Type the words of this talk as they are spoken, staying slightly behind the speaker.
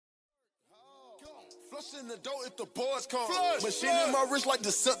Flushing the dough if the boys come. Machine in my wrist like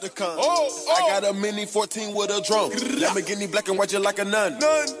Decepticon. I got a mini 14 with a drum. Lamborghini black and white just like a nun.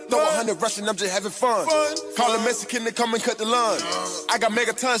 Throw 100 rushing, I'm just having fun. Call a Mexican to come and cut the line. I got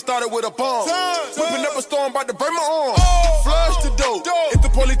megaton started with a bomb. Whipping up a storm, about to break my arm. Flush the dough. If the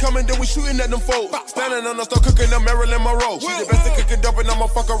police coming, then we shooting at them folks. Standing on the store cooking up Marilyn Monroe. She the best at cooking dope and I'ma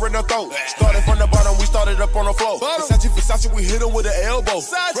fuck her in her throat. Started from the bottom, we started up on the floor. Versace, we hit him with an elbow.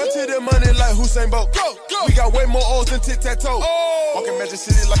 Run to the money like Hussein Bolt. We got way more O's than tic-tac-toe. Walking Magic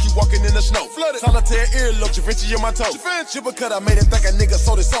City like you walking in the snow. Solitaire earlobe, Da Vinci in my toe. Jibber cut, I made it think a nigga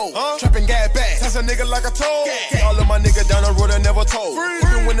sold his soul. Trapping gas back, that's a nigga like a toll. All of my niggas down the road I never told.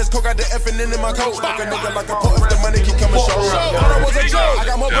 Even when this coke got the effing in my coat. Fuck a nigga like a pole if the money keep coming show. Thought I was a joke, I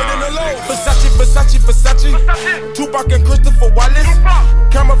got more bread than the low. Versace. Tupac and Christopher Wallace.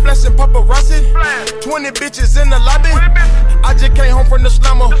 Camera flashing paparazzi. 20 bitches in the lobby. I just came home from the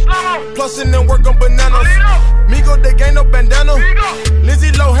slammer. Plus in them work on bananas. Migo, they ain't no bandana.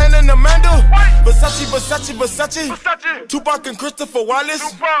 Lizzie Lohan and Amanda. Versace. Tupac and Christopher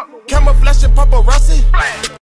Wallace. Camera flashing paparazzi.